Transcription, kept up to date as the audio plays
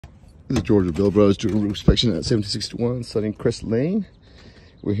This is Georgia Bill Brothers doing roof inspection at 1761 Sunny Crest Lane.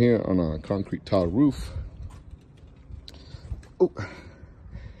 We're here on a concrete tile roof. Oh,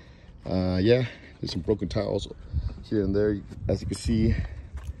 yeah, there's some broken tiles here and there, as you can see.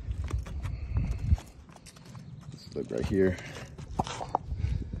 Let's look right here.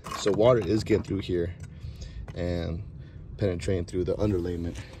 So water is getting through here and penetrating through the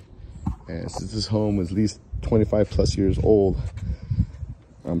underlayment. And since this home is at least 25 plus years old,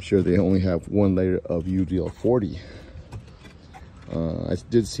 I'm sure they only have one layer of UDL 40. I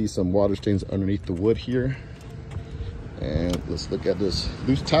did see some water stains underneath the wood here. And let's look at this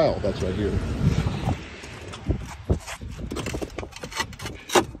loose tile that's right here.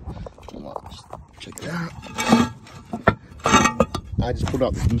 Come on, check it out. I just pulled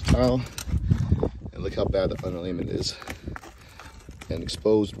out this loose tile and look how bad the underlayment is. And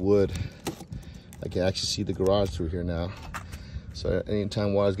exposed wood. I can actually see the garage through here now. So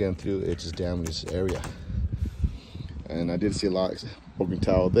anytime water's getting through, it just damages this area. And I did see a lot of broken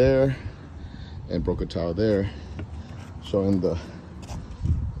tile there and broken tile there, showing the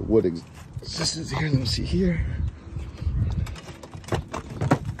wood existence here. Let me see here.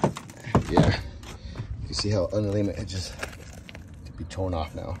 Yeah, you see how underlayment it just to be torn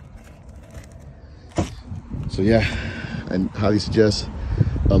off now. So yeah, I highly suggest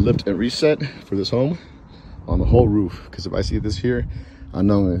a lift and reset for this home on the whole roof, because if I see this here, I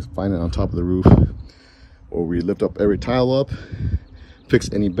know I'm going to find it on top of the roof. Or we lift up every tile up, fix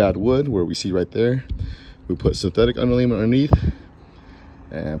any bad wood where we see right there. We put synthetic underlayment underneath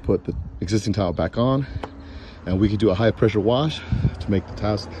and put the existing tile back on, and we can do a high pressure wash to make the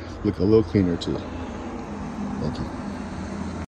tiles look a little cleaner too. Thank you.